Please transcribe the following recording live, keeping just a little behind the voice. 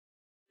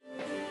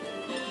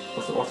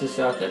What's the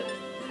circuit?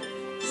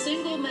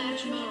 Single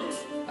match mode.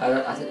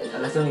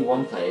 That's only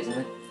one player, isn't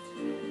it?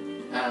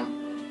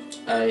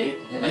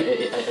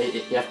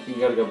 You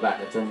gotta go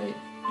back. It's only.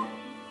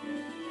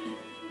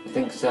 I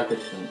think circuit.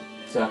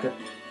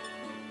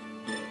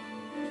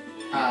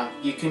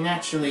 You can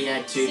actually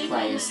add 2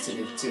 players to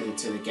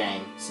the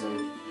game. So,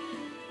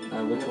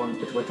 which one do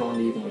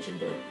you think we should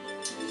do?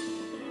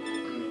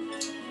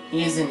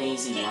 Here's an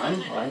easy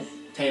one. Right.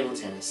 Table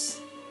tennis.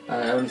 It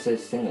only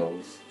says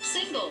singles.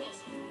 Singles.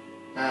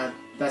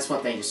 That's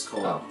what they just call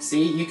it. Oh.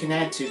 See, you can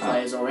add 2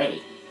 players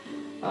already.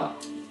 Oh.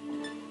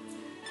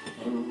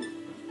 And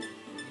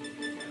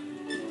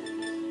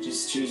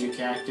just choose your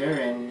character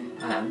and...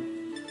 I am.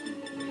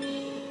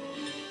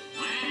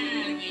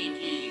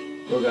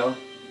 We'll go.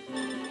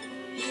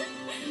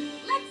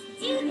 Let's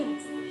do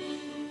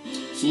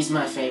this. She's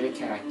my favorite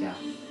character.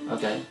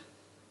 Okay.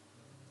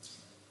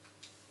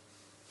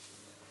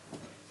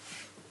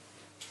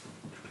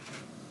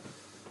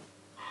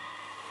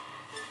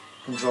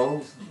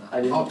 Controls?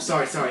 I didn't... Oh,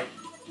 sorry. Do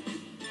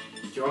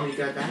you want me to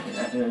go back?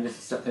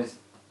 Just step this.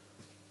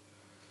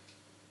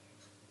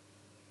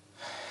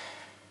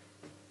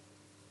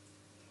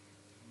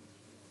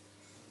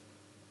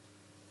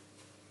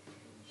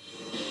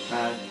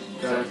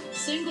 Go.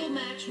 Single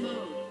match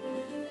mode.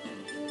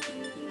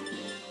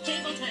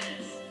 Table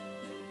tennis.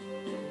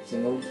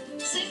 Singles?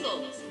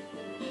 Singles.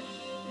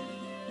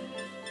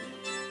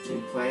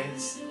 2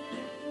 players.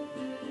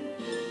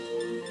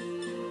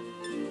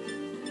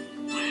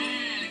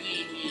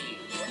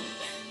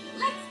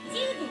 Let's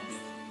do this.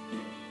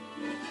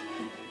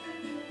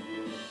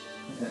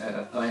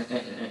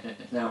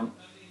 Now...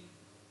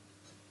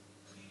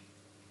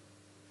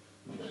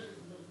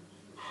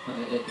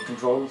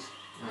 controls?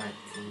 Alright,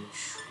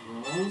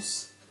 controls.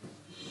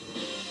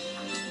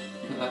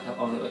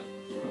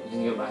 Can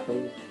you go back,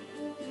 please?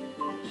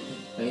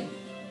 Wait.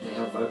 They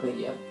have both,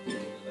 yeah.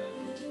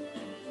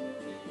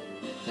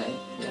 Okay,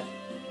 yeah.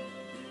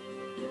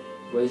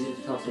 Raise it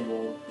to toss the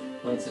ball.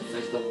 When it's at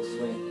first level,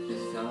 swing.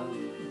 Just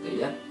okay,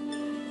 yeah.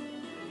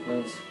 When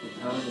it's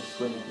returned, just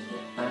swing and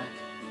get back.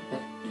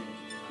 Okay.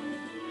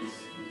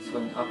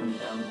 Swing up and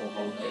down or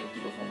hold A to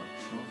perform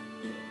action.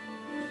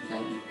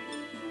 Okay.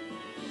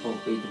 Hold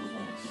B to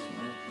perform action.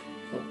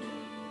 Okay.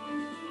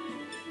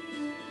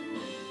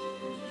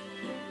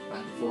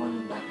 Back forward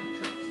and back and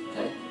tricks.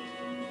 Okay.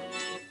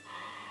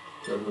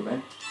 Go to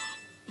event.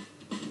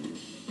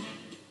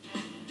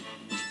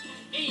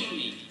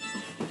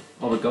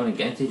 Oh, we're going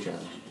against each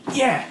other.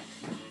 Yeah!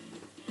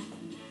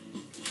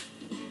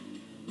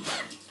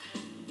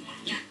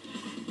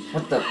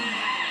 What the?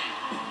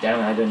 Damn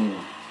it, I don't even...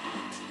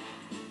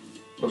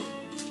 Oops.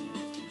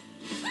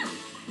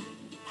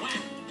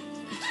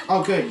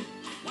 Oh, good.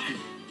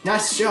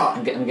 Nice shot.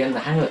 I'm getting the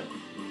hang of it.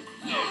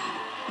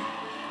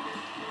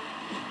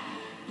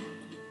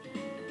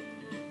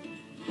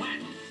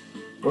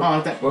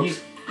 Oh,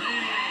 Whoops.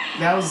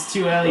 that was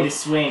too early to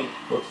swing.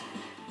 Whoops.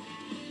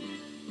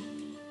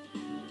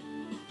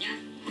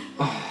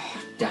 Oh,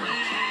 damn it.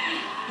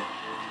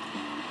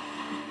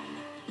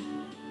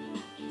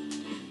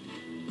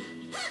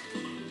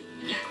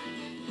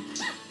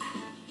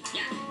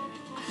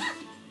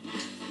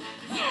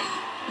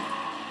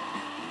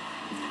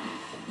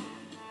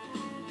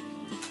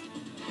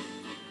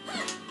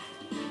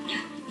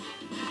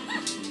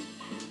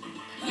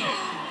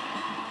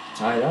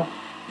 Tie it up.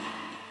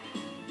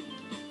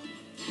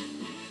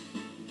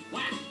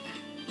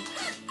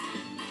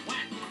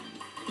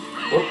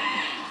 Whoop.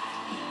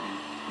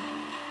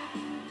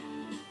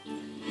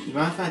 You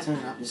mind if I turn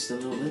it up just a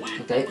little bit?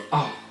 Okay.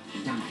 Oh,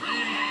 damn it.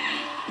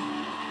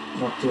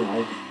 Not too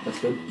high. That's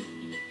good.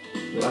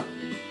 Yeah.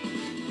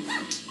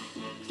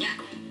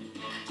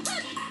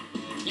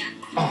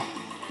 Oh.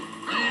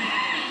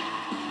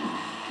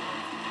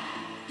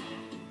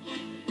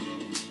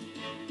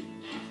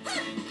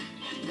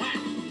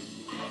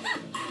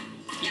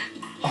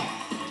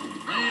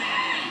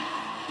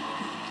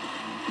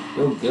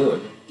 You're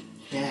good.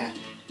 Yeah.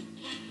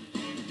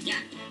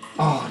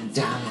 Oh,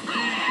 damn it.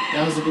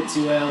 That was a bit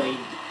too early.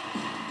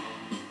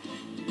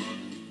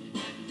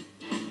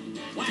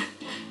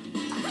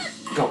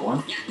 Got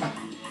one.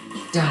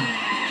 Damn it.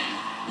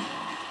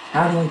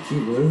 How do I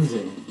keep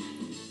losing?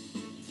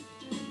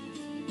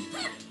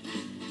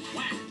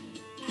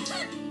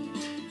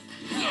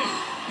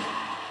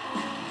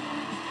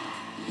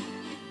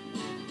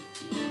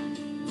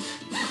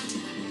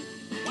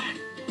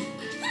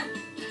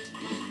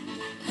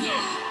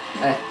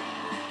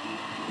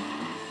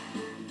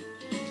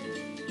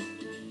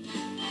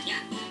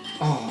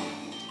 Oh,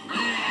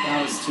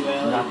 That was too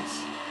early.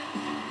 nuts.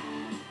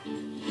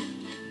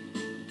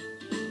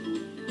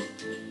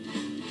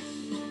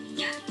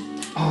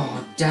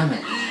 Oh, damn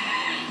it.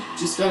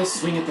 Just gotta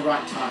swing at the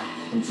right time.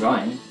 I'm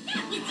trying.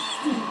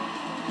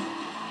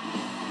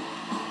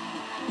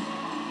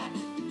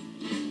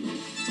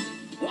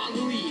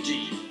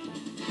 Waluigi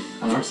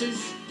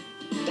versus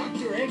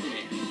Dr.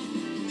 Eggman.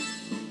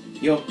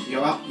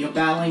 You're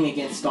battling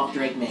against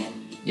Dr. Eggman.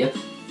 Yep.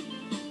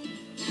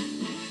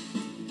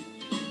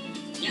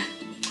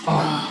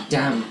 Oh,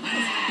 damn.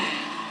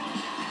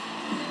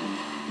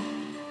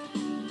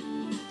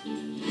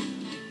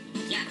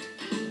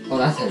 Oh,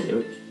 that's how you do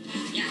it.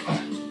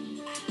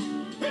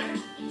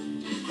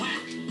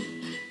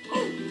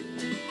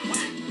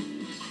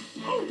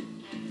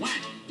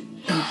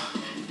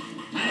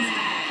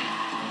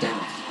 Damn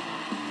it.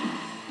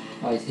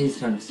 Oh, it's his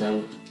turn to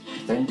sell, I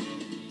think.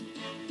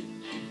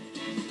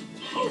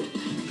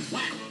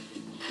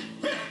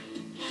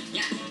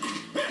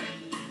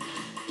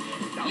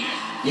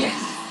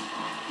 Yes!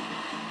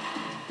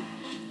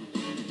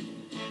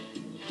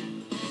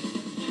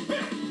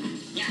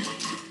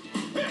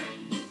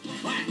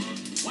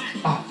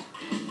 Oh!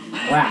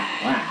 Wow,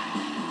 wow.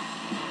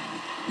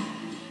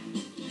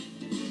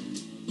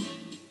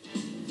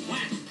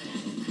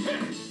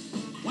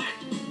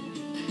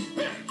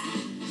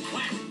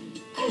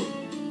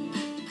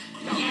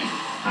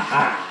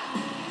 Haha!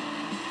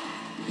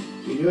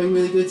 You're doing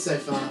really good so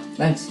far.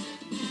 Thanks.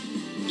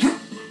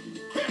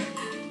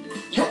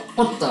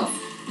 What the?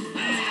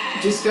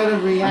 Just gotta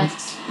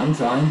react. I'm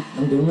trying.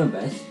 I'm doing my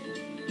best.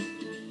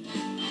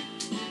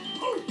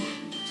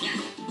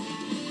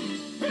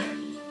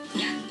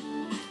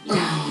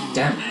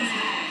 Damn.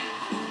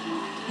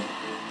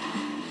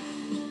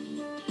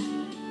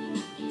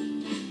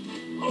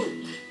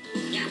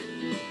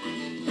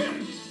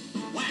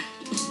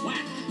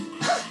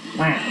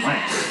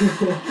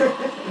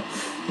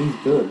 He's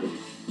good.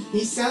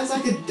 He sounds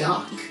like a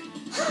duck.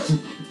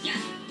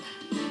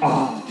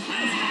 Oh.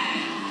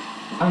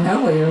 I'm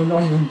helping, I'm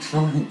not even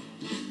trying.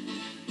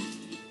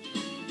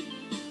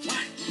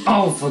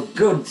 Oh, for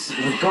God's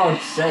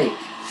sake.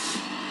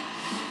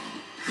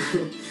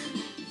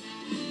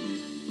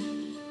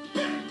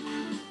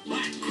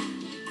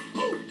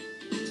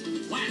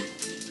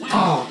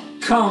 Oh,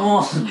 come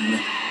on.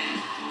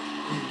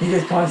 He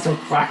just can't stop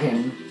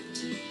cracking.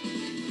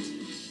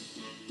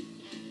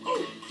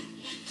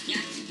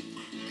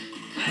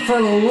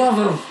 For the love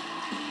of...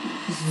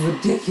 This is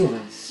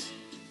ridiculous.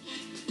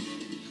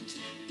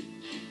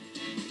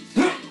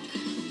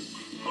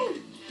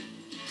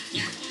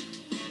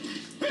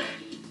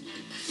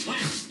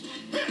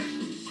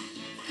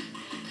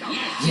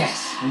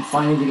 Yes, I'm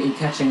finally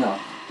catching up.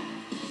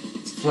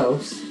 It's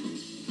close.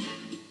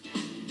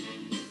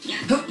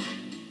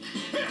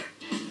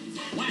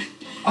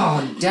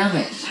 Oh, damn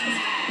it!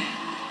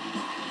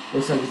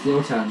 Looks like it's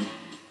your turn.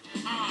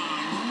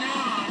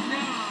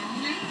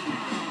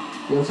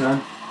 Your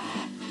turn.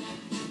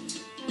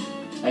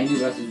 Amy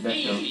versus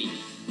Vector. Amy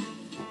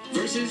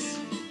versus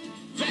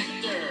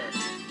Vector.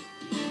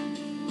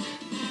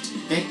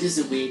 Vector's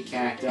a weird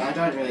character. I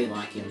don't really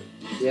like him.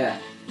 Yeah,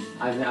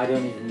 I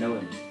don't even know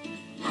him.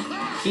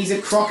 He's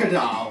a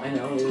crocodile. I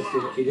know, it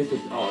just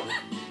looks odd.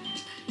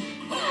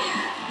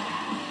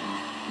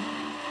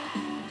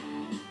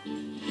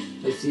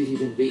 Let's see if you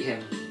can beat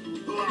him.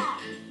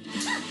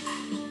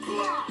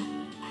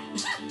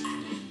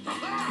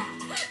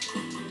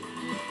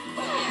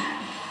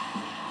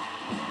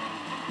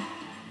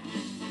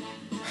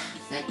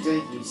 Vector,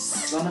 you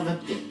son of a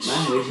bitch.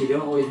 Language, you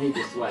don't always need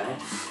to swear.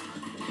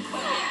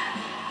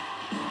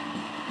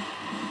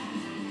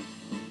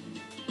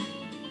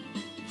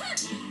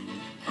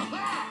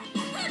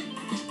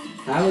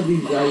 How are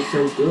these guys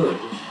so good?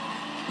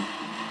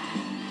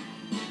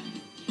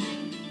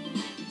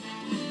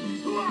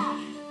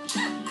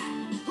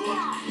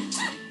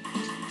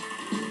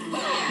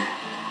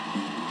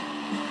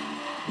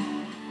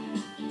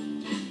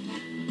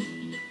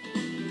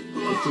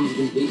 Let's see if you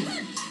can beat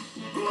him.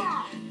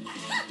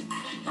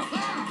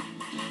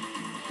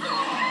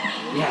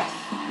 Yes!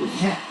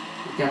 Yeah!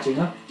 You're catching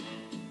up.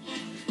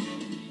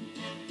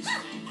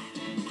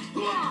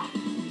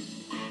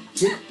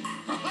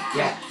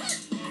 Yeah!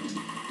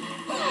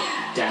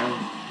 Down.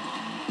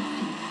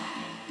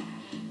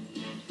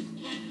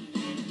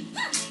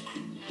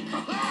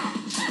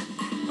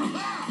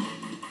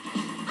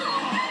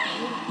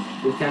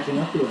 You're catching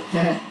up to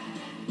him.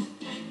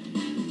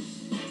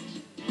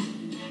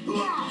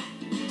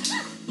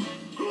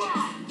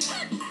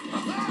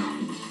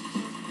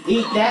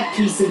 Eat that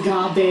piece of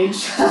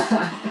garbage.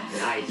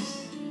 Nice.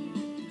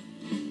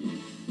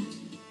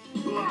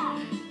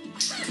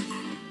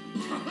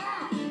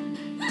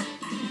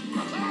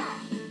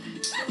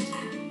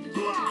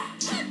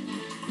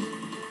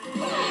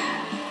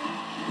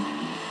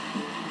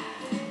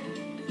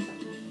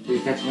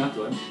 You're catching up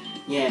to him.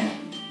 Yeah.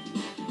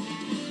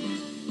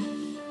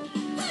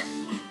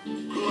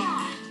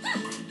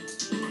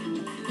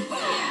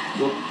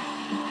 Whoop.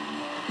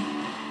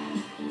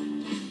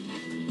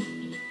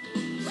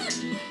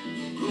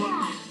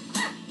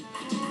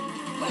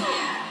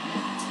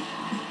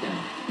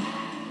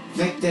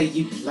 Vector,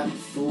 you bloody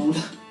fool.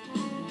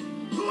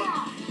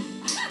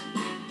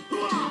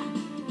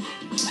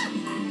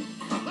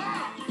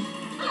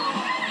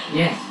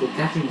 Yes, you're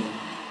catching him.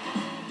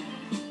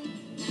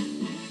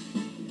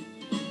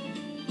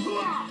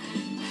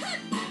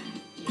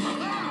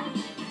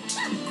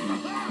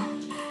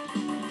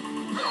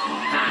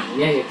 Ah,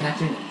 yeah, you're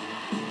catching him.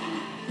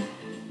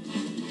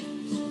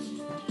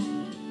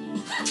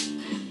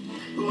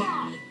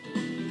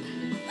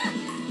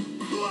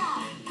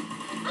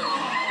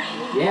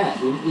 Yeah,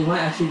 we might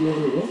actually be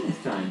able to win this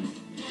time.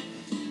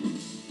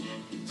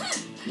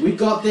 We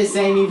got this,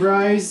 Amy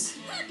Rose.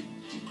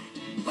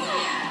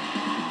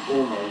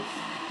 Almost.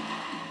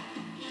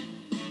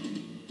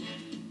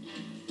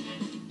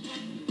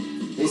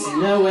 There's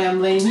no way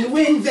I'm letting you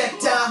win,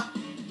 Vector.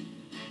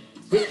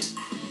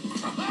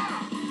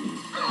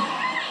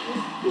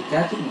 You're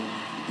catching me.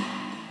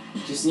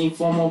 Just need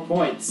 4 more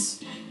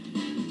points.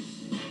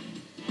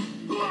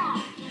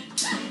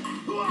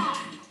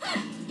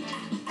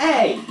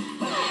 Hey!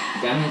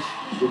 Damn it.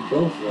 We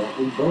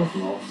both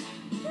lost.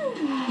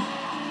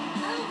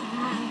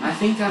 I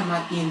think I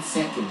might be in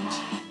second.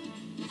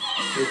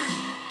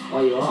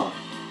 Oh, you are?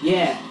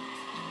 Yeah.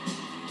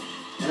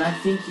 And I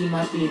think you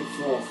might be in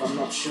fourth, I'm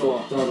not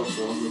sure. Third or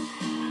fourth.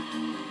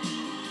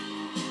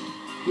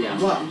 Yeah.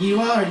 What?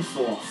 You are in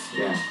fourth?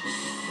 Yeah.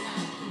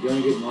 You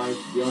want to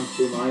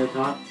do Mario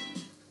Kart?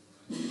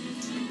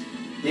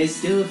 There's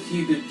still a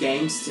few good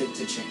games to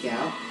check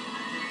out.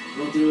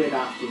 We'll do it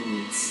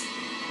afterwards.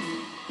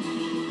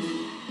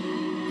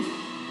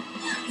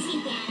 Not too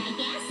bad, I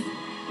guess.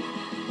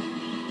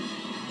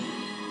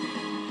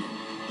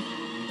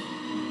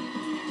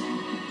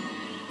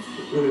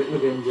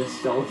 Look at him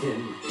just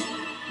sulking.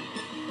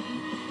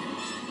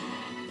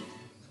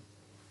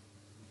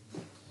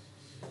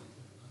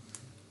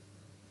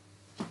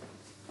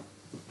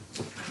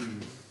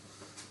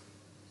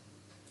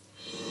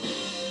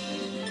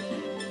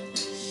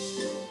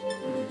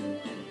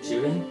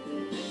 Shooting?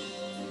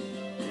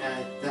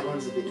 That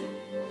one's a bit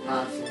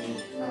hard for me.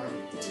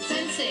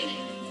 Fencing.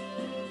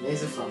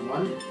 There's a fun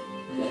one.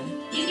 Okay.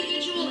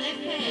 Individual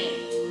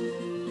épée.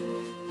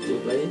 2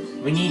 players?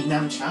 We need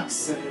nunchucks,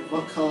 so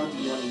what colour do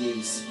you want to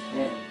use?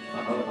 Yeah.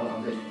 I'll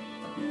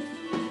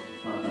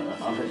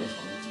hit this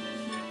one.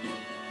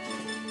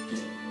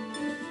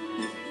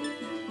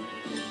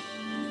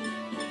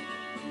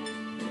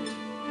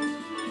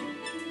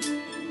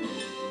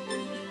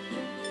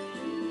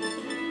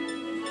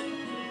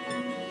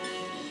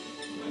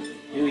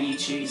 Who are you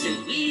choosing?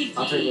 Luigi.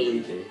 I'll take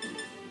Luigi.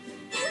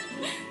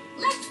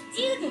 Let's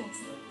do this.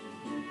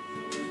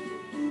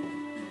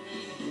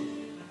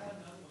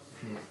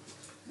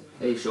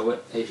 Are you sure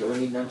we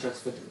need nunchucks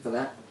for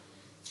that?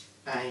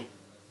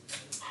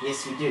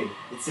 Yes, we do.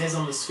 It says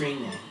on the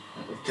screen there.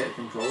 Let's check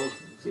controls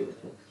and see what it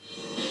takes.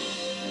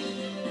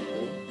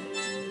 Okay.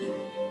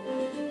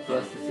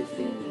 First to 15.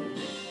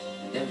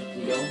 Yep,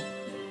 you go.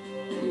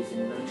 Using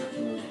the nunchuck to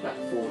move back,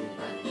 forward and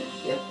back.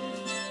 Yep.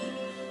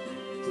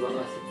 Do I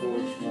like the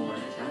forward small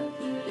and attack?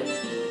 Yep.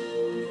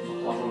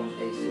 Auto and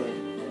A swing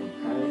and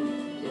parry.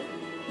 Yep.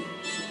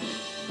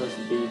 Press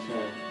B to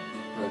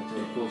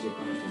cause your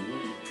opponent to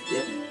miss.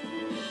 Yep. You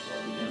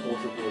can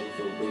also cause it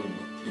to boom.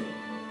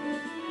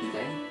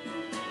 Okay.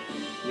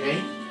 You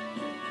ready?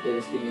 Yeah,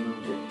 just give me a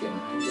moment to get my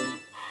hands in.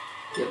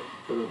 Yep,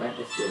 go back,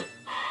 let's do it.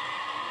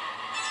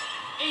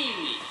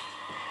 Amy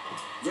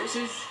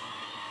versus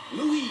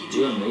Luigi.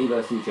 You and me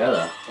versus each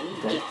other.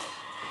 Okay.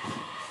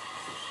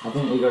 I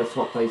think we gotta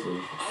swap places.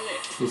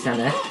 Alex. You stand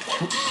there.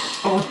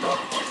 Oh, what the?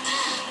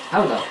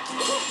 How the?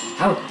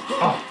 How?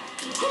 Oh.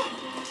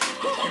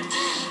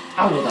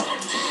 How the?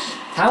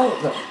 How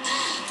the?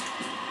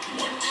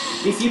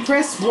 If you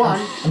press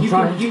 1, you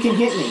can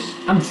hit me.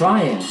 I'm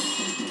trying.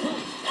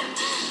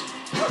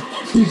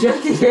 You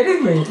just keep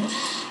hitting me.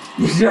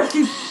 You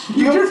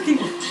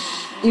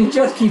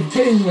just keep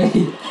hitting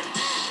me.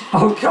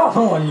 Oh, come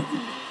on.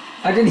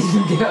 I didn't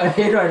even get a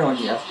hit right on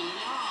you.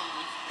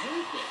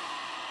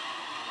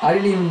 I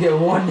didn't even get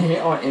one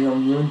hit on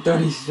you in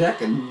 30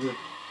 seconds.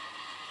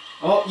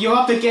 Oh, you're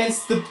up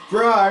against the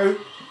bro.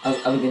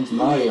 I'm against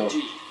Mario.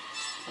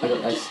 I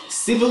got this.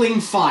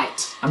 Sibling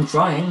fight. I'm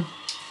trying.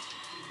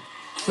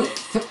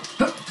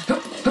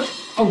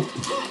 Oh,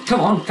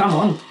 come on.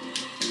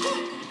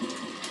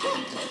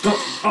 Go.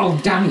 Oh,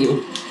 damn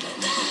you.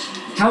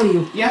 How do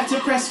you? You have to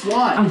press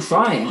 1. I'm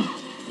trying.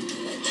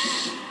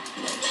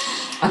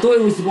 I thought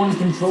it was the one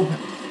control.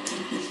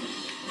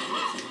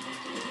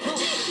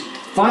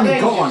 Finally,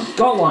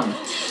 got one.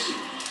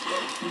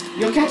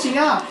 You're catching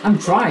up. I'm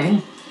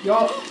trying.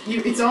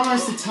 It's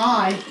almost a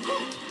tie.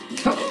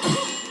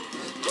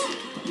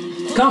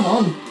 Come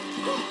on.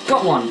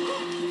 Got one.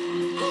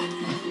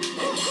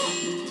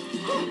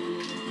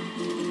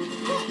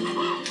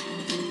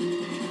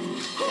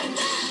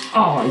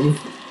 Oh,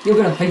 you're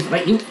gonna pay for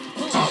that, you.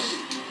 Oh,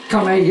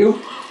 come here,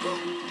 you.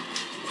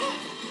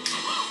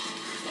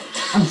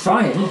 I'm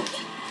trying.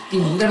 You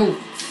little.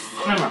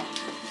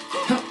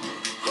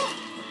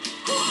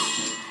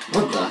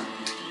 What the?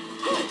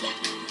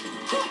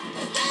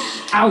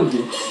 Ow,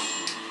 you.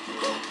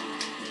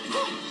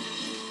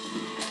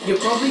 You're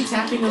probably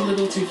tapping a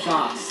little too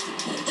fast.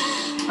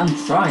 I'm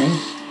trying.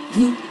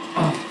 You.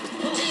 Oh.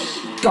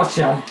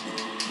 Gotcha.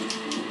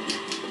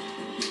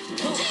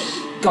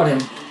 Got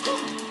him.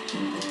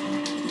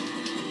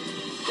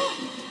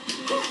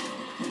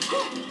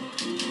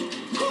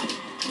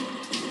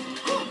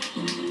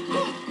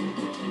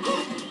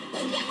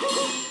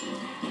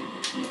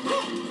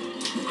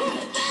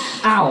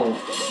 Ow.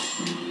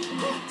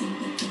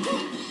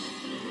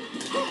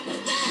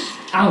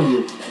 Ow. Ow,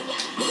 you.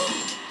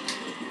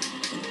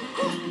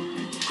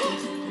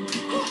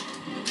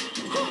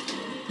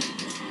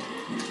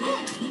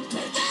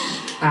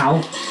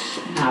 Ow.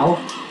 Ow.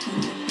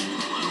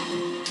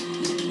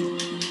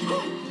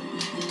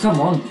 Come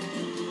on.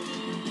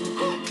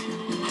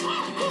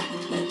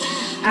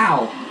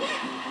 Ow.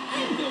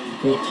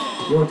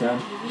 Your turn.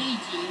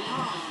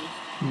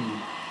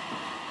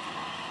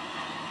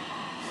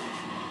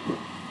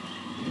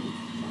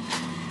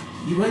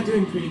 You were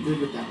doing pretty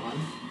good with that one.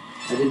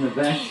 I did my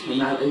best, and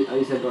now at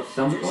least I got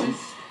some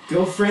points.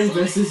 Girlfriend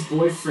versus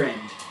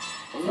boyfriend.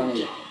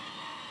 Funny.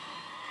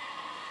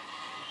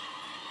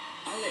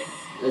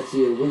 Let's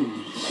see who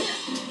wins.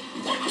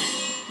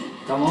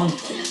 Come on.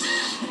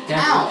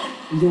 Ow!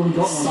 He's already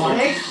got one.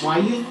 Sonic, why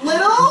you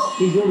little?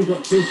 He's already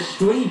got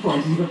 3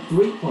 points. He's got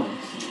 3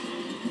 points.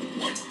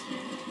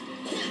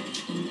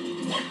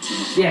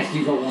 Yes,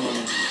 you got one on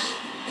him.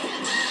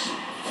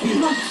 He's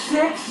got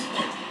 6.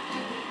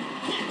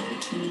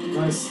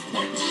 Nice.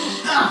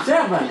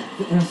 7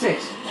 and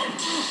 6.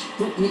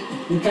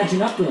 You're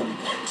catching up to him.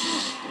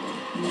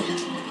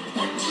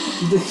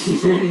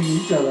 He's hitting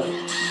each other.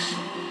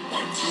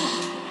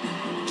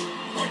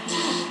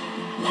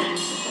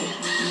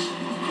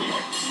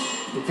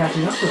 You're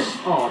catching up to him.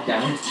 Oh,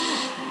 damn it.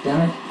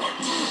 Damn it.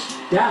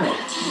 Damn it.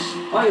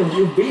 Oh,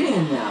 you're beating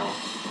him now.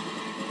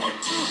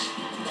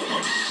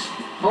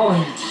 Oh,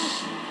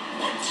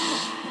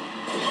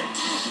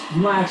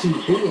 you might actually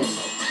beat him.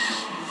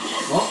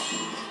 What?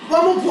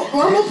 One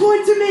more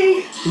point to me!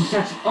 You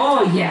catch.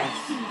 Oh, yes!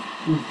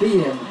 You beat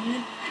him. I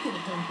could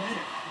have done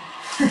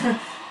better.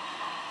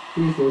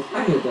 He says, I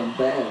could have done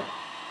better.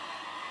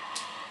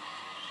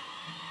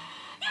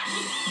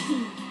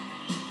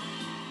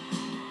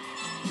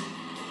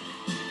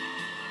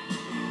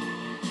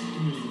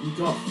 You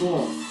got 4.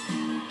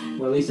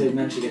 Well, at least they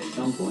managed to get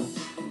some points.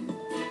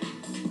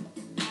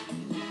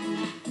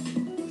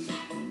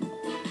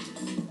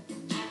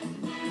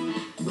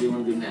 What do you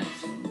want to do next?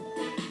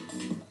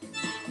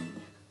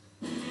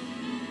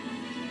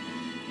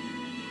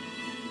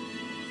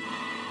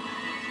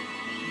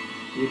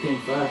 You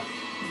came first.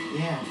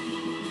 Yeah.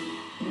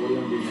 What do you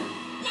want to do now?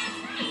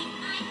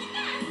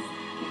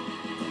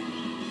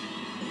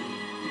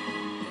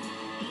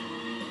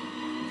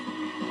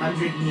 That's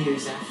right, I'm the best. 100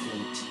 meters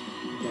athlete.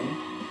 Okay.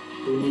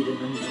 Do we need an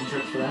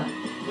nunchuck for that?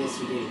 Yes,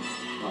 we do.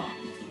 Oh.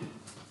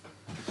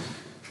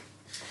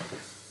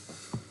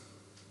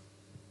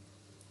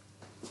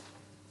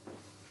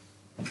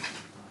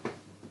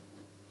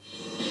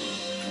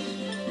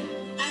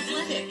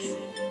 Athletics.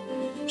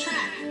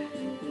 Track.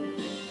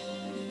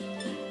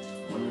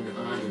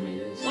 100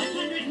 meters.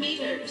 100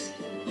 meters.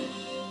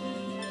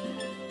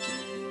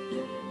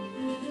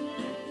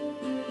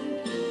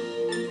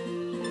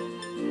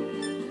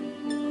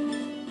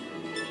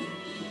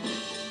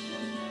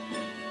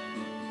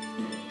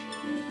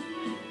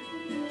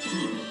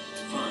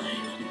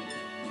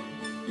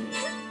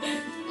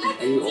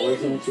 Are you always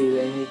going to choose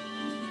Amy?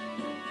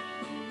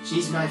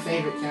 She's my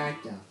favorite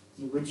character.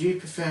 Would you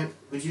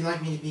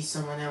like me to be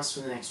someone else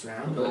for the next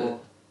round? Or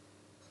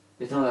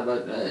It's not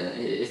about,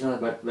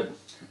 but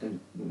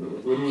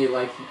wouldn't you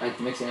like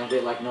mixing up a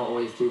bit, like not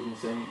always choosing the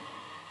same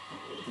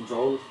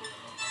controls?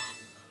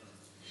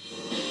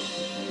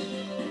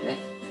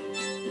 Next.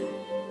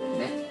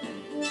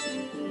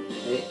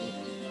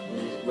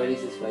 Ready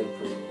to spray,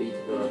 press B to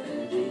build up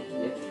energy,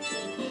 yep.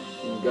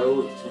 You can go,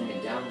 swing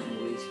it down,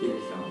 and release speed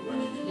to start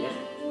running, yep.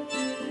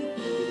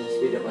 You can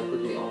speed up by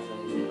quickly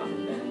altering up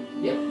and down,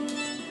 yep.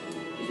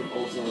 You can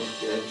also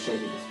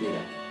shake it to speed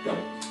up, go.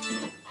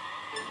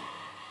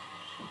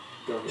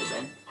 Go here,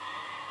 Ben.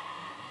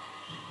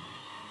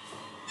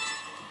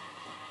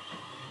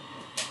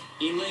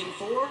 In lane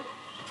 4,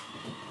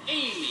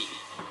 Amy.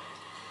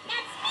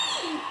 That's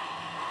me!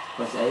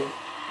 Press A.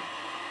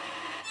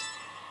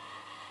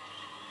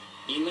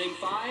 In lane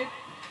 5,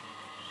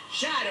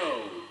 Shadow.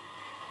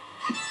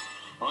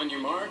 On your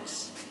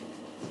marks.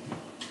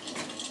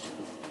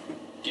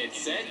 Get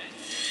set.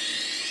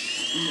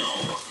 No.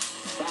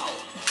 Foul.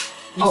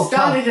 you Oh,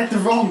 started at the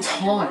wrong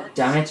time.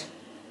 Damn it.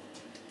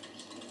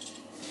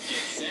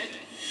 Get set.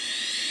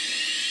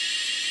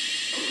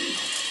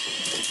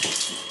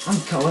 I'm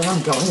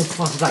going as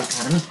fast as I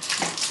can.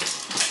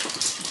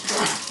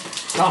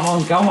 Come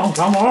on, come on,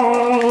 come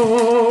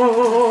on!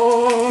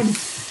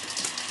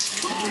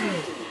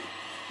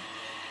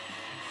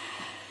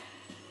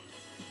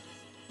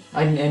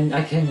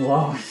 I came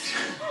last.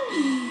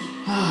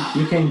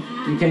 you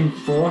came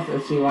fourth.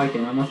 Let's see what I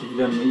came. I must have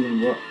done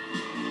even worse.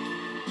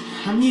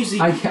 I'm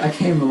usually I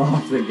came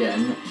last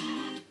again.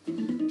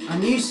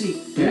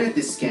 good at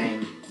this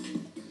game.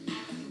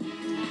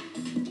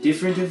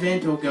 Different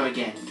event or go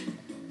again?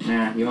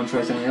 Nah, you want to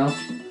try something else?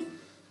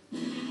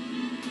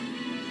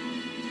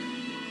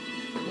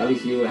 At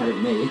least you were ahead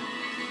of me.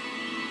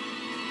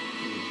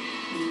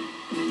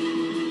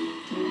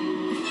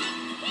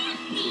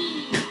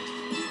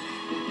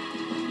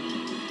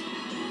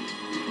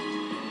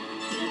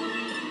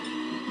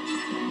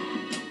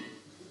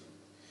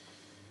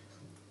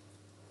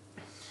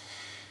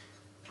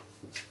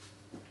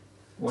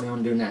 What do you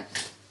want to do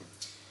next?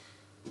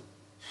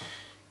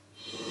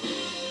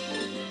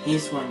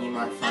 Here's one you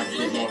might find a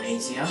bit more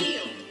easier.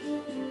 Field.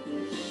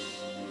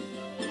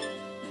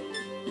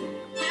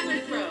 Hammer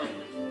throw.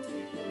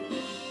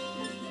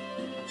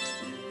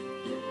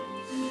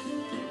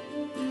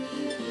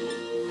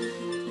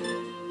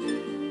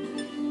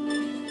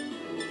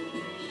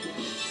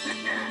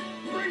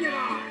 Bring it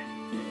on!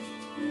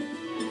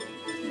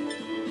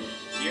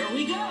 Here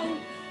we go!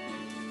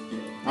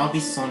 I'll be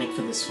Sonic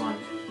for this one.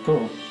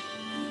 Cool.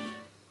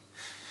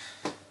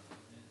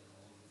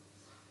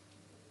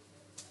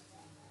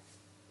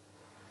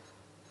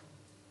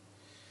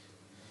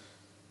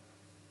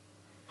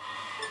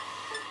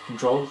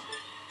 Controls.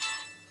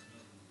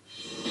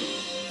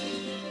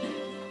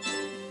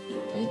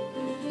 Okay.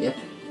 Yep.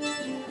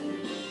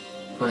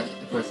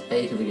 Press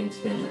A to begin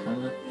spinning the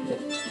hammer.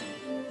 Yep.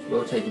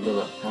 Rotate to build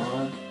up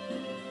power.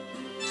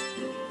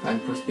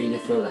 And press B to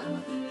throw the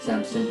hammer.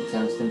 Sounds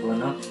simple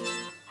enough.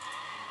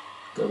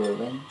 Go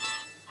again.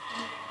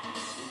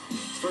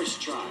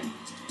 First try.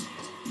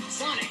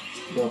 Sonic!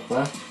 Go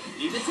first.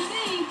 Leave it to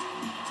me!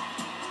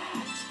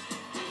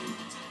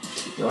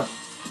 Go.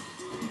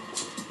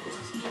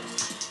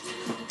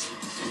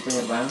 Bring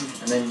it round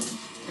and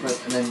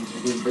then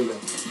do bigger.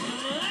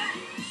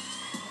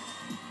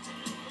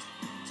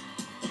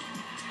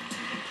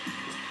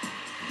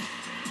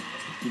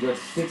 You got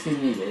 60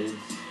 meters.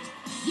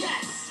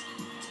 Yes!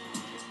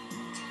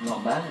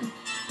 Not bad.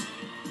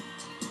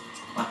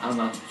 I'm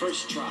a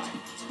First try.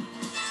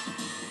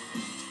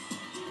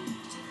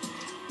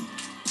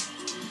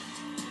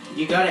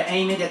 You gotta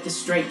aim it at the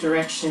straight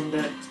direction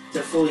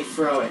to fully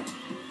throw it.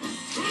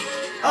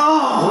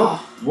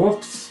 Oh!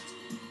 whoops.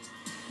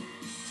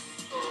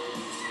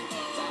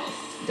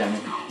 Damn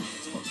it.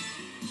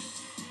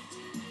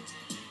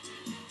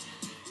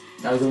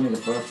 That was only the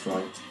first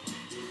try.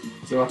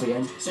 Go up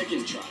again.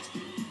 Second try.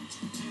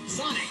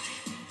 Sonic!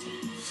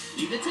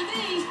 Leave it to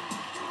me!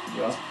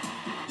 Go up.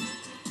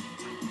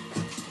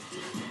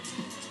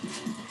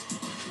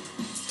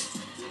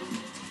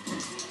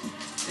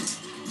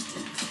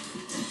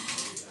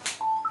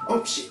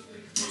 Oh shit.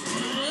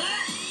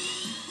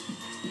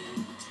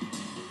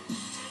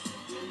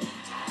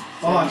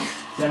 Oh,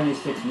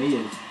 76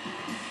 meters.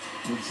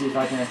 Let's see if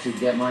I can actually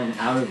get mine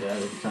out of there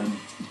this time.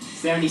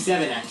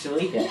 77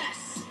 actually. Yeah.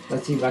 Yes.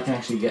 Let's see if I can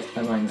actually get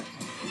mine.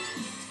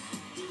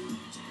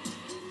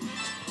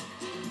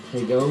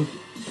 Here you go.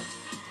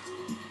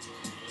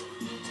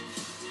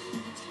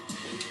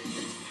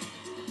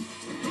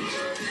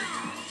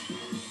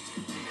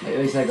 At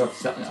least I got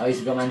some, at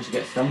least I managed to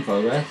get some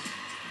progress.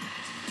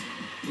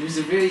 It was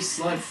a very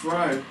slow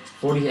throw.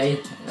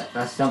 48.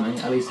 That's something.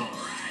 At least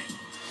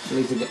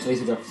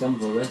I got some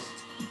progress.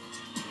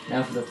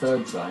 Now for the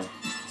third try.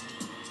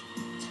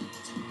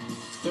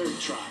 Third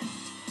try.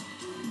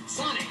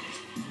 Sonic!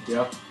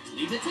 Yeah.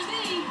 Leave it to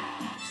me!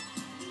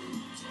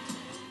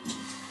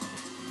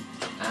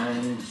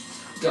 And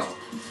go.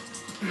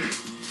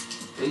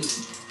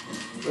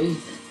 3,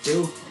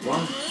 2,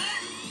 1.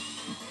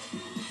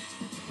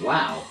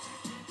 Wow.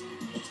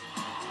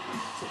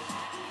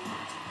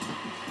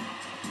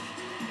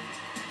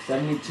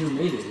 $72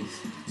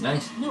 meters.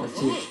 Nice. No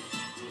Let's way!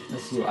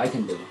 see what I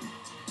can do.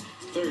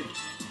 Third.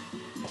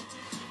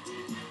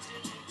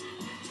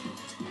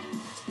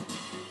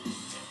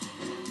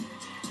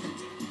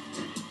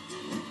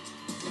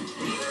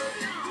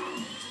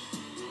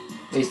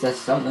 At least that's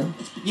something.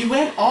 You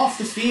went off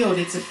the field,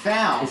 it's a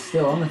foul. It's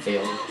still on the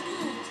field.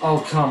 Oh,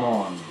 come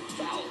on.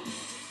 Foul.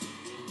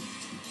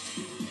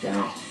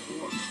 Damn it.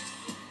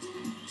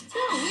 So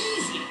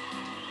easy!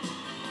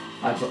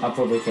 I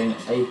probably came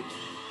at 8.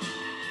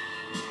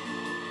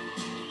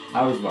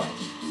 I was right.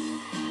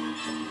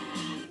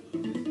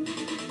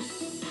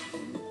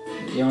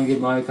 You want to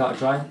give Mario Kart a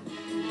try?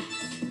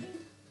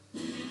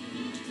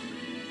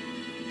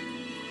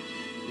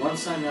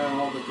 Once I know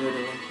all the good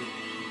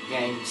Olympic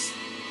games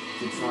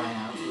to try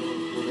out,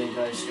 we'll then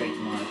go straight to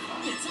Mario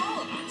Kart. It's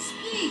all about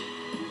speed.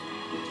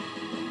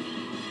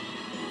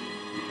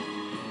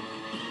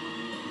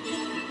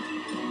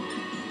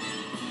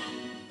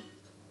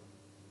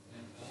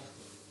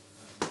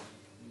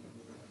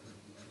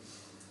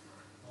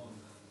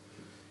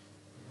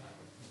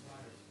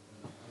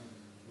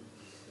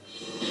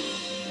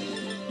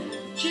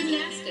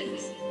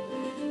 Gymnastics.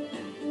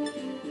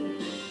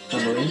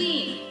 Trampoline?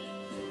 Trampoline.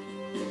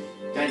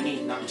 Don't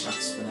need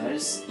nunchucks for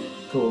those.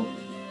 Cool.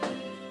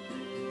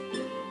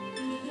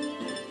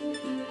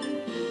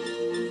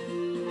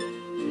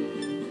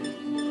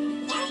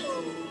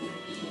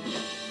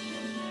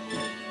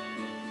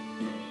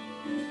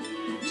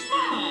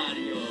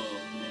 Mario!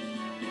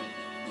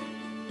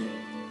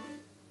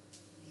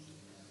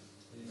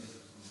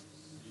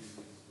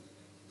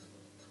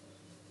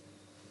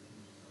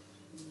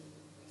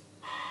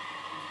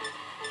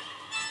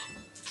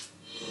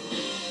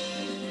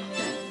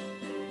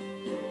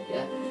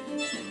 Yeah.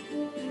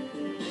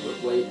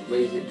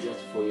 Raise it just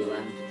before you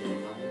land to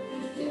jump higher.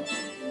 Yeah.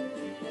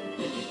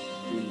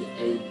 Do the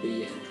A, B,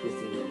 and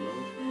twisting the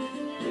remote.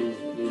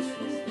 Lose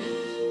from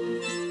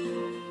space.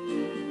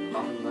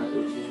 Up and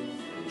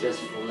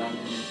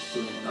down and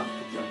swing up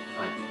to jump.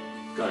 Right,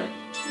 got it.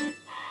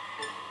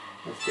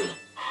 Let's do it.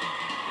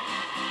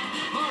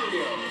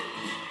 Mario.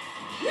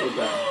 Go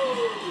back.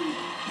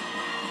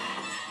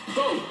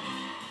 Go.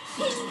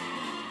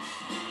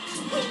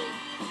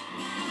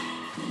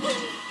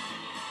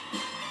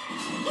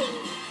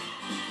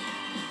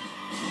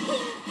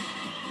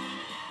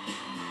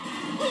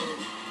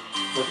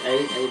 Press A,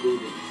 B, B.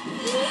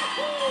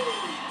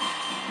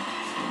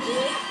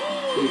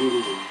 B, B,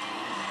 B, B.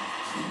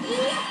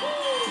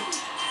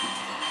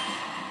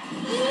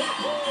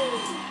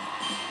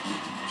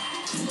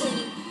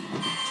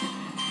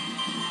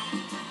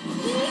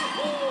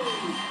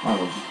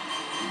 Wow.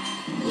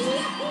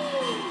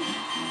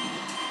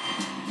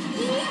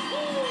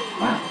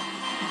 Wow.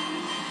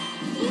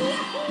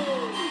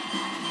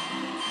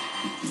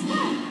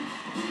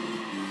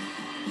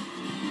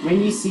 When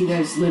you see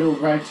those little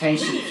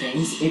rotation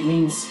things, it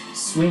means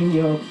swing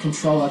your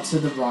controller to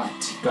the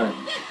right. Got it.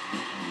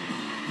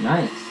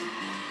 Nice.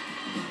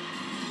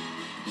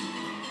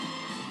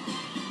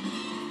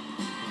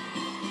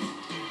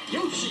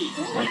 Yoshi.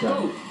 Okay.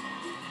 Go.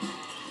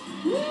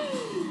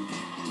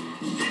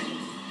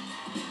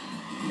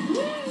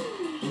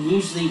 And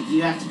usually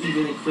you have to be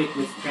really quick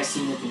with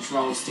pressing the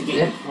controls to get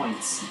Yep. your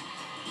points.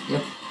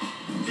 Yep.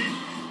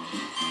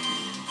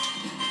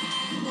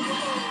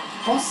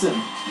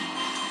 Awesome!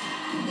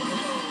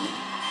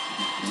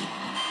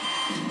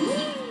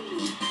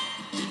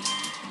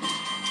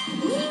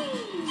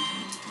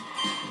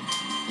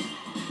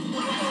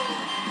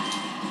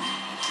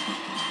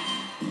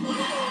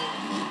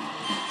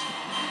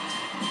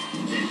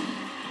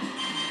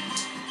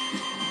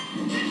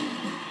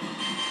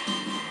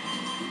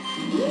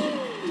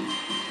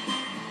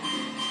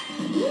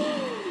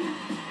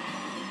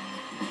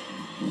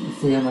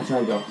 Let's see how much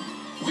I got.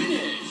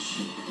 Finish.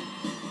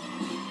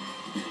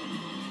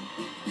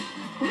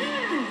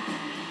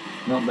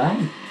 Not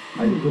bad.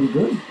 I did pretty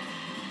good.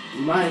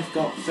 You might have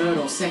got third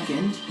or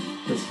second.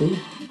 Let's see.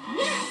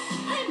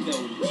 I'm the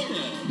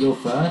winner. You're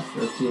first.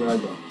 Let's see what I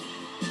got.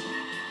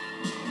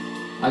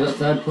 I got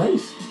third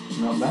place.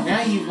 Not bad.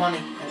 Now you won.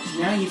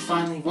 Now you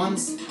finally won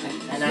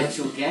an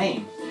actual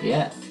game.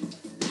 Yeah.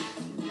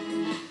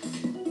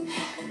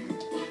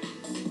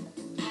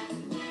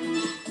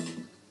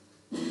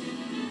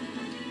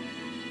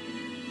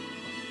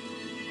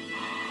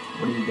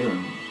 What are you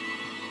doing?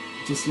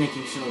 Just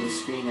making sure the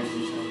screen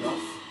hasn't turned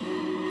off.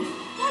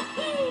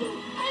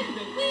 Woohoo! I'm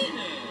the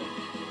winner.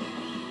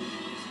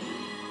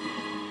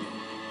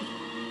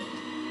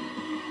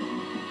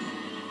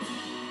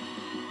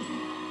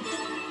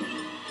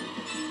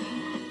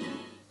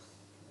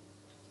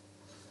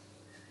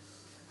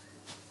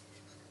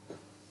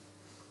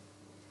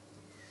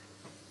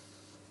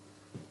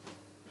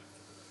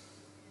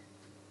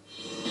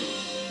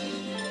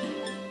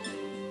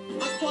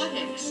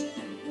 Aquatics.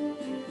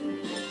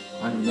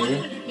 100 meter?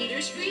 100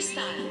 meters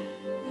freestyle.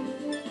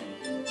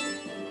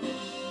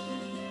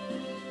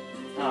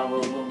 Oh,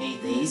 well, we'll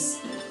need these.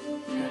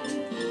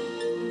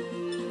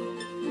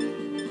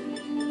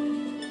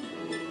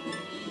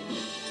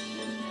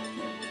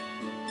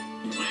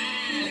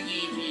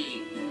 Waluigi.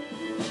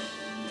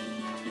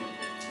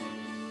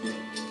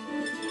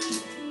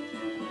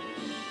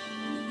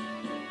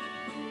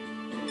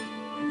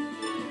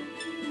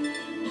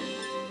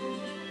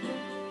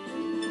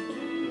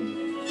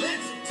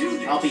 Let's do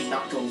this. I'll be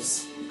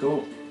Knuckles.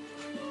 Cool.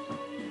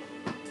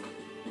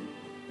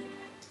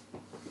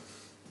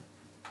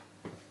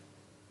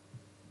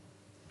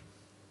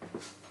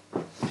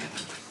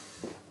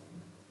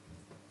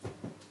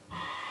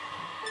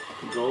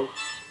 Control.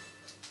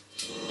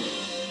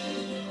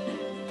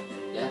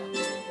 Yeah.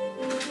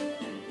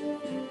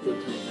 Good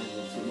time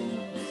and swimming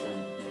up the sun.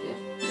 Yeah.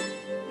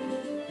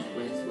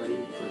 When it's ready,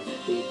 press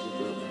B to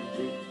build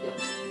entry. Yeah.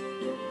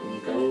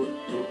 When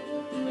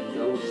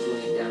go,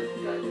 swing it down to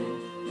dive in.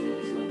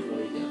 Swing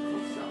way down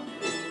for start.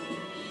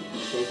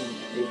 Shaking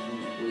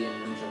wheel and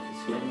nunchuck to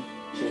swing.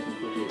 Shaking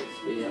quickly to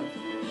speed up.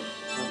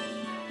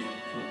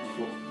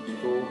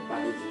 Forward,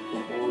 backwards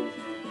and forward.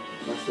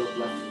 Press up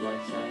left to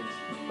right sides.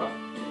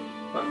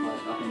 Back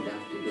right up and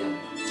down together.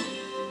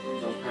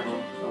 No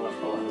paddle, no left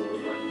paddle,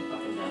 run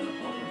up and down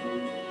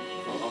alternately.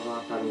 From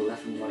other paddle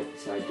left and right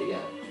side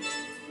together.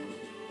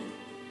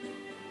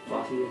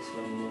 Faster,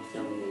 swing north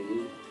down near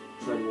you.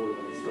 Tread water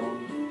when it's gone.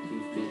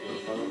 Use B for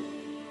cover.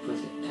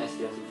 Press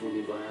SDS to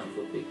fully run out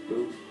for a big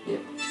boost.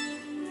 Yep.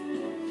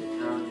 You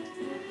can.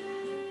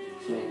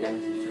 Swing again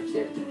to stretch the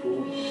edge of the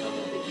pool. Have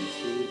that big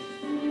speed.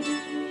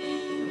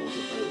 And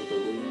also play with the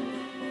wing.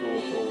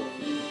 Forward,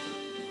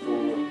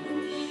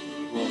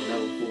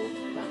 level forward,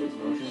 backwards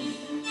motion.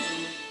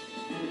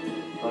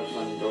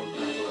 Butterfly and dog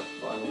paddle up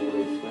bottom all the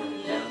way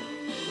swing down.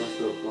 Plus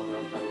little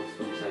corner paddle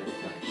swing side to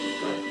side.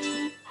 Got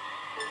it.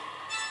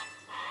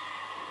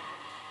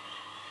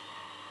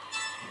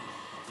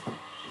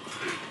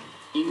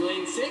 In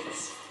lane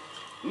 6,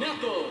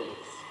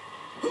 Knuckles.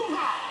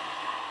 Hoo-ha!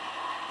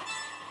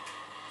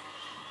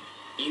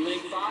 In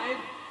lane 5,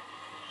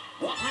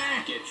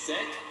 get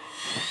set.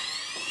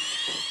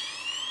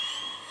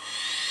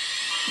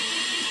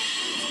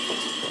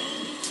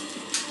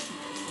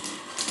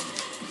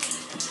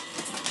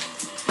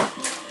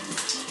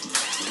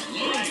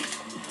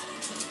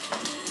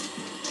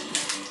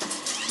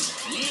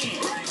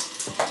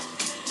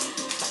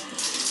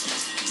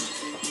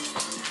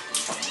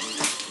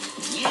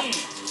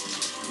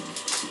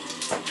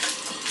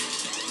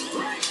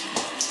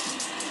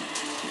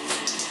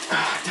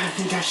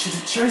 should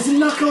have chosen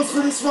Knuckles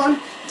for this one.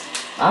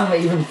 I'm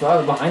even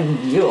further behind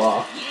than you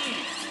are.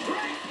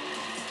 Right.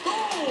 Go.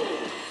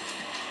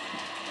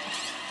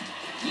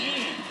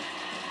 Yeah.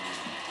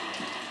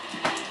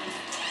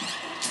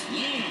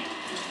 Yeah.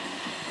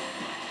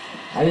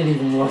 I did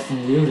even worse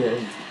than you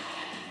did.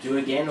 Do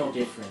again or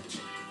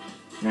different?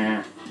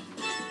 Nah.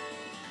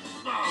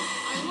 I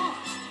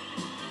lost.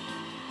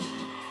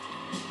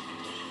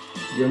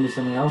 You wanna do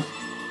something else?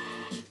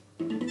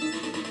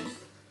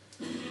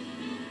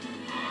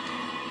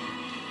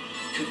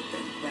 Could have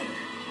been better.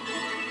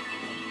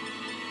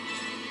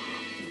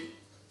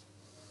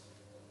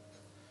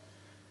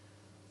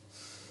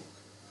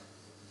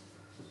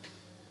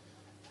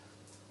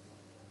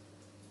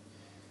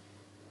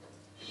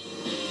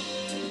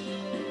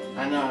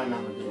 I know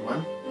another good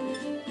one.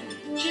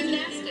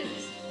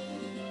 Gymnastics.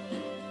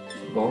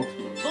 Bolt.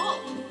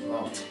 Vault.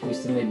 Vault. We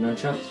still need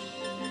nunchucks.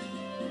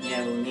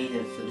 Yeah, we'll need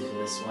it for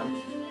this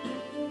one.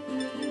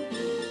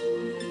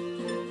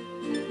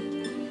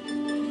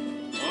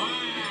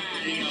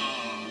 Wario.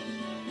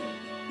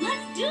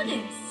 Let's do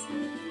this.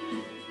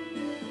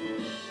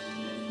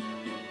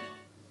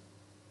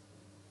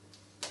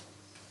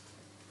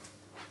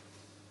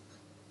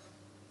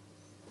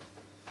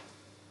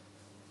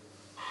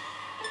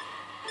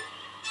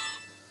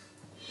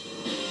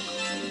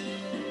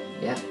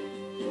 Yeah.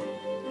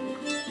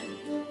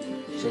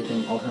 Shake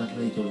them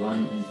alternately to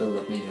run and build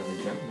up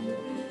immediately jump.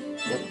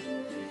 Yep.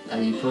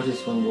 As you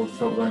protest one will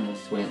stop running and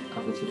swing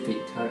up with your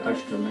feet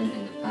urged to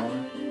maintain the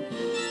power.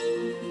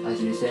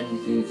 As you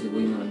descend, use the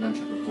Wiimote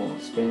nunchuck for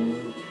spin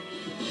move.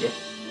 Yep.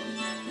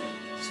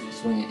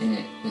 Swing it in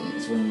it,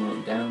 swing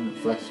remote down,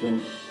 flex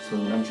swing,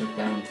 swing nunchuck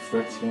down,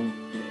 threat swing,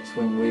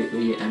 swing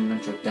Wii and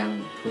nunchuck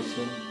down, twist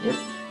swing. Yep.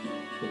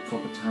 With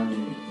proper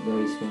timing,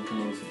 very spin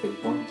can always a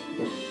big point.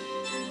 Yep.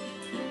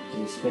 As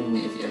you spin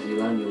it, as you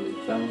land, you'll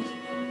leave balance.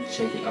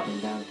 Shake it up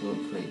and down to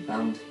create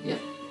balance. Yep.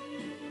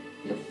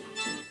 Yep.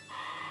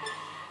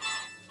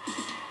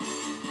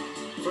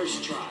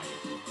 First try.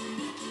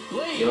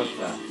 Wait. You're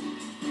fast.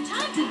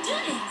 Time to do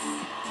this.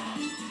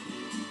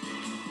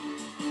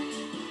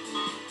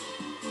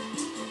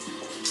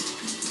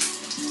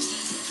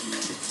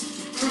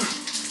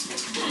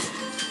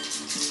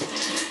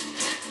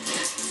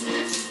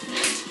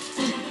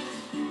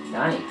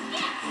 Nice.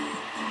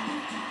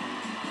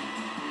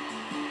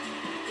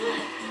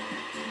 Good.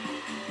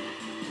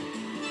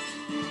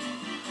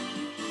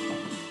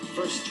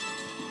 First.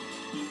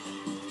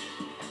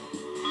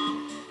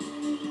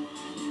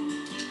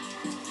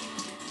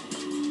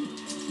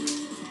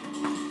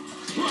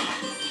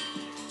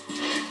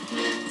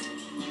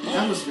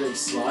 That was really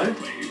slow.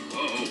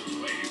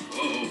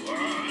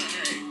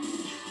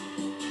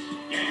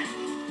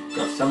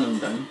 Got some of them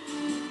done.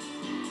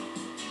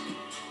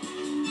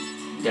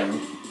 Demo.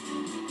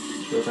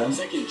 Your turn.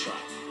 Second try.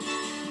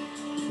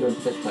 You're in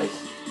fifth place.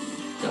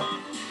 Go.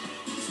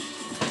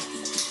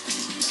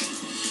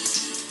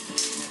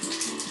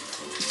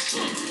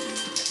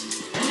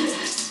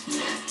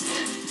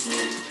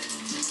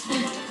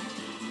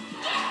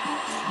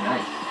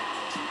 Nice.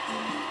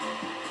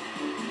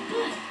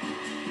 Good.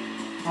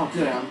 Oh,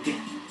 good. I'm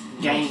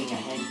gaining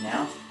ahead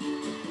now.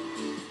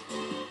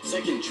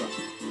 Second try.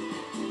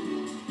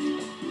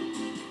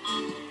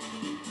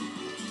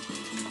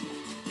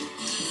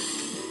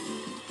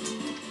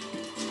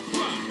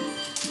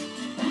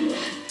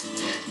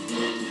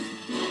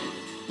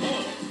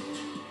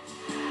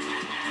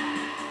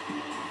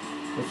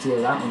 Let's see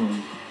how that one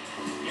went.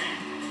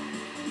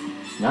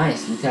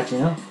 Nice, you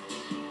catching up.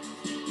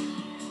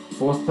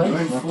 Fourth place.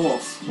 You're in Not,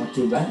 fourth. not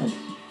too bad.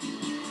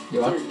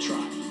 You're up. Third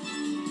try.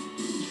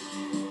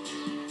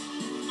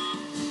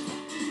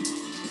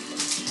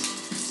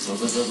 Go,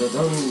 go, go, go,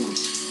 go.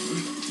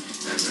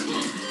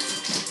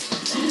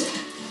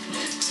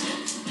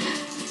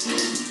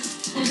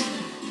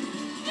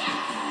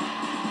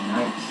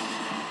 Nice.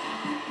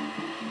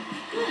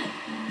 Good.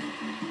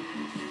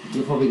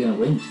 You're probably gonna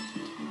win.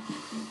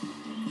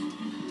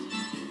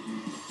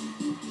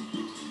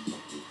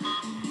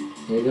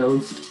 Here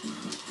goes.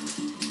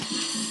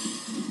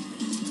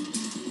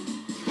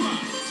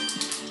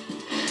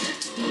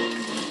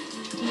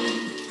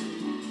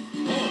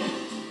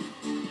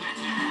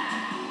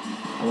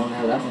 I wonder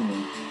how that one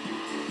went.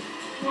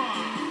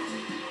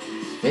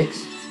 Six.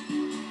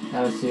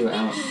 Now let's see what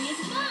else. Victory is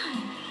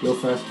mine. Your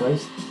first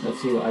place. Let's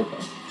see what I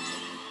got.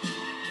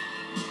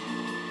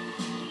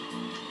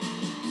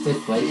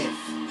 Fifth place.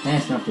 Fifth.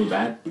 That's not too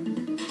bad.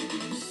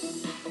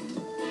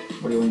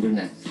 What do you want to do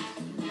next?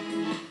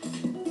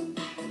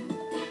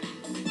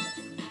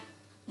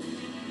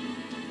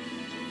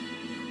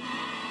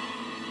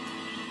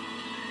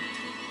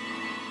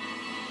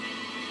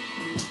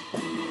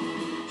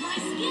 My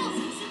skills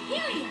are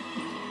superior.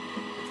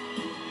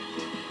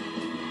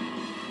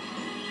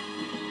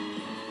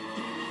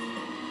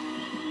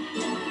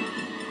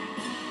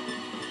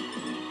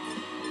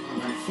 Oh,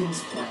 my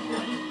thing's playing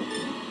up.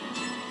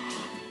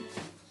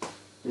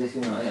 Just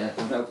gonna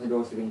open the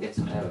door so we can get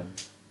some air in.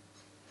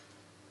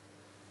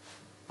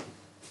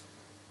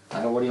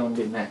 What do you want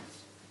to do next?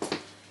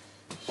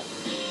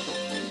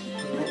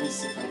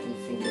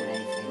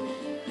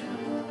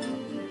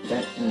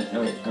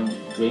 No, wait,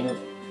 dream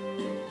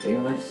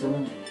about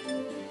someone?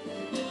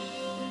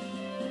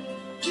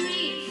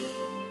 Dream.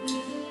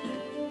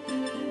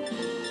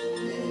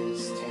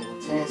 There's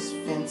table tennis,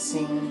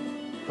 fencing,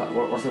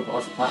 What's the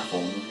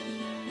platform?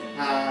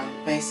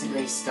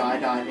 basically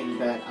skydiving,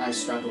 but I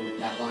struggle with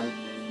that one.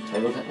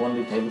 Want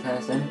to do table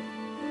tennis then?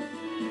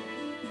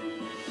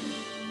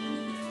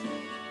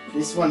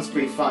 This one's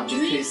pretty fun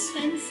Dream because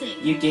fencing.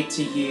 you get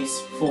to use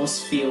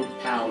force field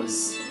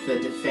powers for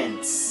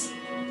defense.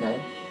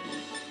 Okay.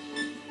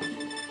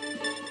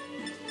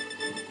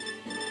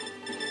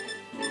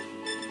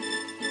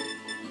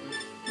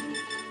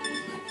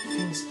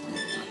 Things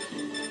playing up.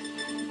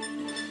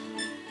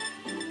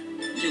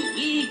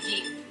 Luigi.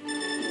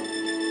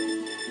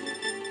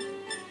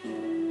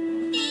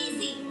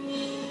 Easy.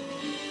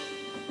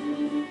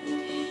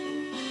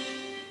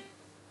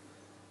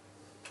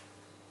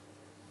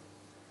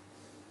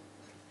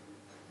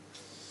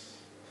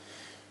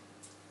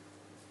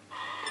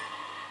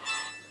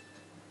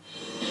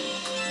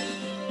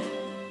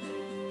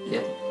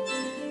 Yep.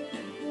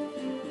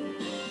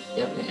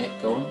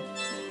 Yep, go on.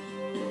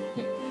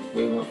 Yep.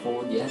 Moving it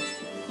forward, yes.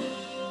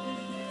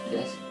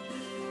 Yes.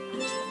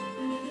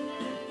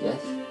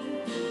 Yes.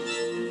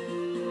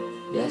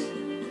 Yes.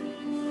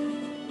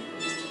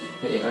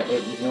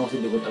 You can also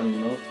do it on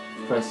your move.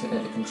 Press the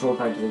control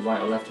pad to the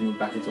right or left to move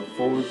backwards or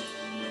forwards.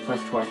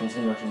 Press twice in the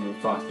same direction to move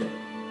faster.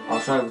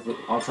 I'll try with the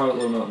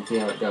remote and see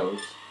how it goes.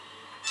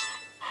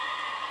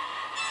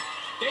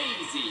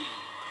 Daisy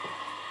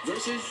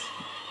versus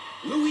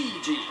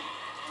Luigi.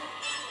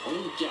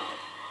 On job.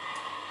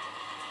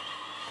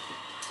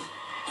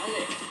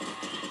 Allez.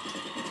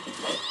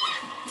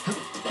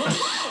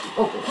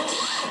 Oh,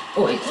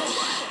 oh wait.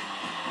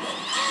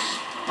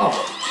 Oh,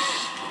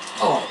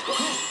 oh.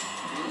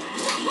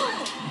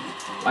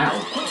 Wow.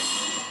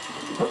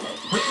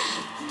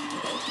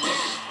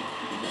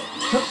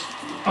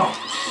 Oh.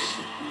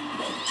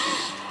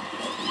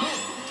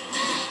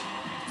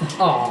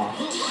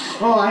 Oh.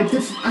 Oh,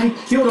 I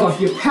killed off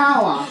your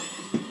power!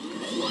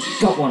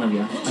 Got one of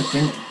you, I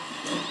think.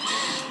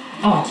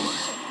 Oh.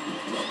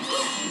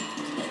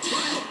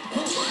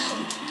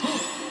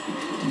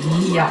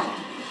 Yeah.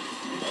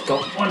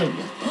 Got one of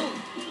you.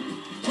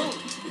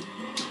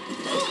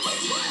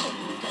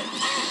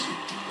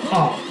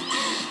 Oh.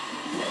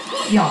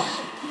 Yeah.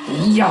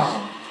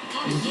 Yeah.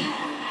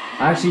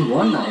 I actually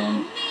won that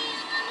one.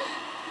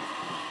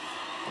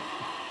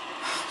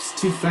 I was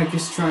too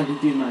focused trying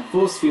to do my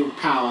force field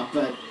power,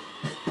 but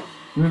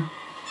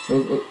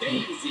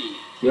Daisy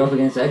You're up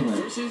against Eggman.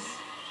 versus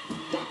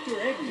Dr.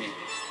 Eggman.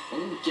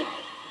 On job.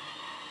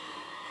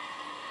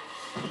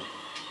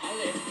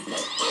 Allez.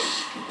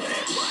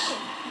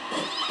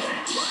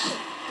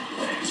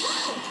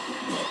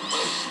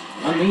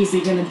 I'm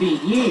easily gonna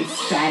beat you,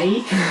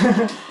 fatty.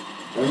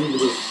 Don't need to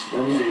be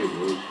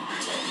rude.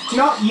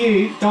 Not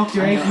you,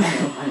 Dr. I know.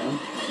 Eggman. I know.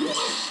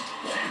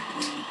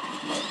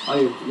 Oh,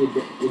 you're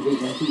beating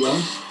him too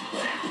young?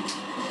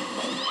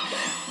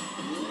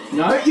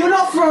 No, you're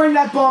not throwing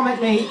that bomb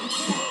at me!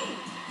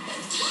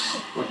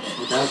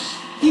 What's that?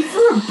 He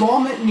threw a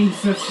bomb at me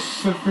for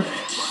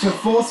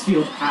force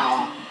field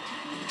power.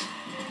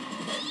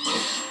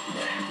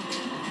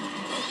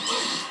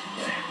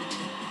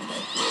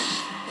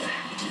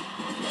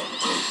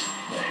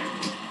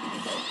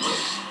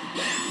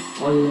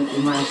 Oh,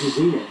 you might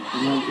actually beat it.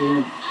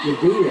 You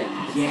beat it.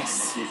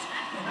 Yes.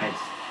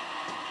 Nice.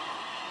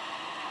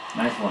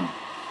 Nice one.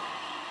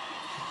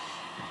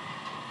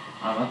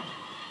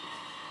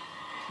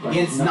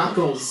 Against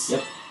Knuckles.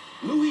 Yep.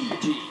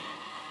 Luigi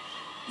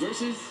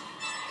versus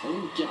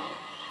On job.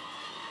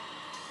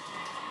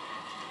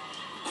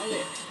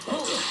 Allez.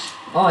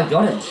 Oh, I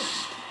got him.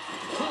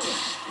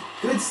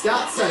 Good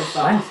start so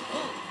far.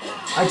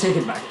 Thanks. I take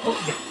it back. Oh,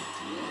 yeah.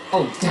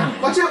 Oh, damn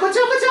it. Watch out, watch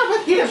out, watch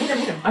out! Hit him, hit him,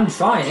 hit him. I'm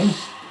trying.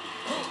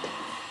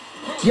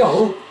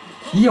 Yo,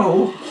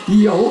 yo,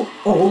 yo,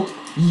 oh,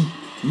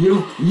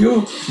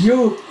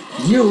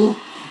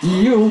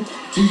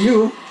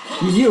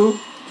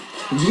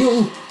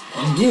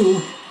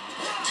 you,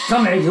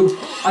 come here, you.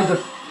 I got.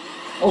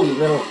 Oh,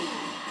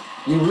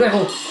 you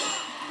little,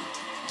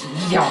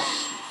 yeah.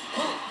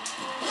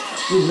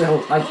 You little,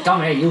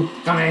 come here, you,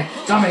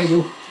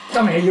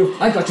 come here, you.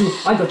 I got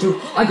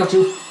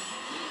you.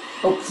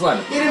 Oh,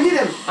 flood. Hit him,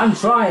 hit him. I'm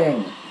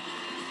trying.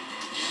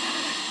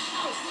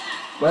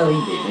 Well, he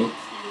beat me.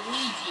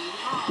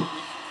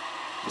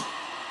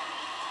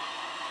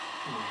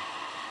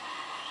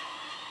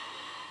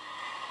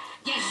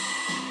 Yes.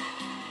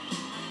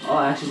 Oh,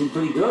 I actually did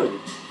pretty good.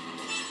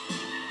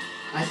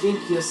 I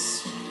think you're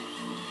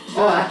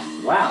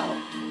Oh,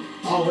 wow.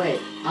 Oh wait,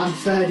 I'm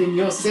third and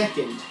you're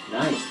second.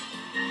 Nice.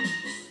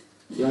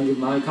 You want to give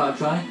Mario Kart a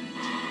try?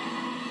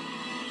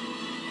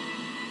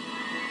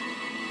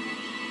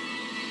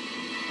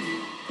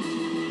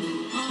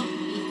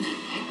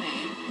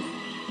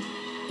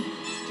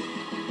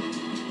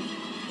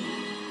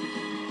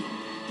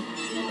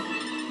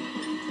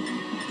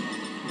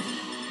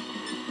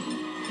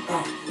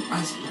 Oh, I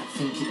was not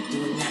thinking of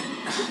doing that.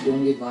 You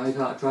want to give Mario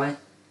Kart a try?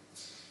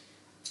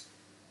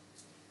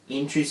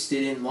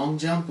 interested in long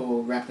jump, or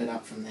we'll wrap it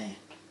up from there?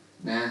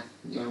 Nah,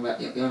 you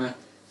wanna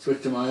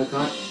switch to Mario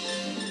Kart?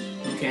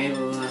 Okay,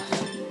 well,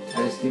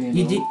 I just give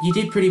you you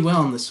did pretty well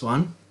on this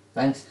one.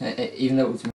 Thanks, even though it was